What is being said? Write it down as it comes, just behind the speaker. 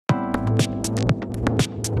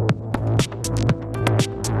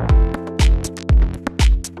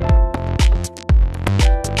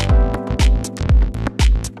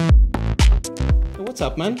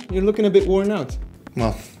up, man? You're looking a bit worn out.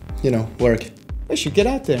 Well, you know, work. You should get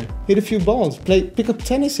out there, hit a few balls, pick up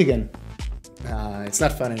tennis again. It's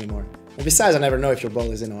not fun anymore. And besides, I never know if your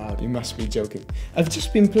ball is in or out. You must be joking. I've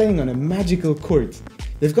just been playing on a magical court.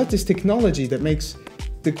 They've got this technology that makes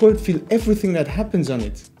the court feel everything that happens on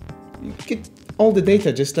it. You get all the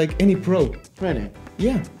data just like any pro. Really?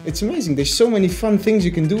 Yeah, it's amazing. There's so many fun things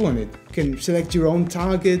you can do on it. You can select your own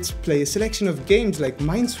targets, play a selection of games like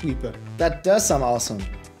Minesweeper. That does sound awesome.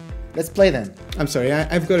 Let's play then. I'm sorry,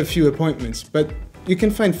 I've got a few appointments, but you can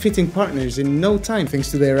find fitting partners in no time thanks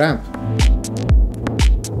to their app.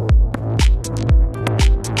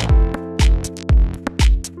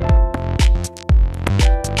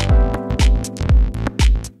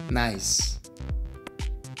 Nice.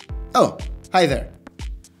 Oh, hi there.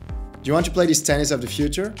 Do you want to play this tennis of the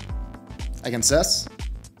future? I can suss.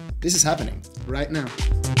 This is happening right now.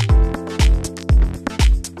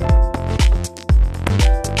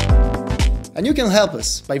 And you can help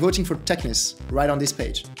us by voting for Technis right on this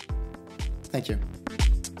page. Thank you.